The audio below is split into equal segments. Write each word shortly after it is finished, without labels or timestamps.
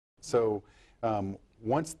So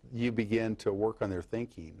once you begin to work on their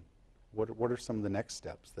thinking, what are some of the next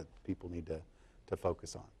steps that people need to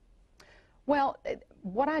focus on? Well,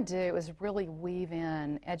 what I do is really weave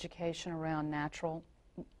in education around natural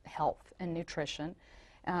health and nutrition.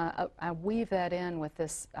 I weave that in with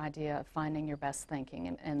this idea of finding your best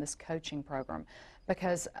thinking and this coaching program,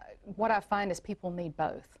 because what I find is people need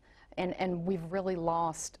both. And we've really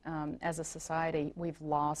lost, as a society, we've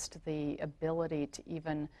lost the ability to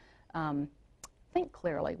even think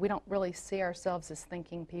clearly. We don't really see ourselves as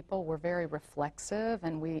thinking people. We're very reflexive,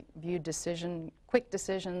 and we view quick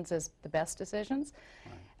decisions as the best decisions.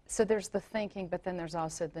 Right. So there's the thinking, but then there's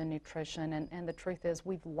also the nutrition, and the truth is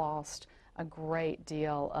we've lost a great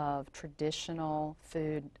deal of traditional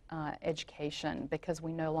food education because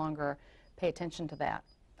we no longer pay attention to that.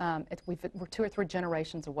 We're 2 or 3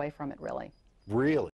 generations away from it, really. Really?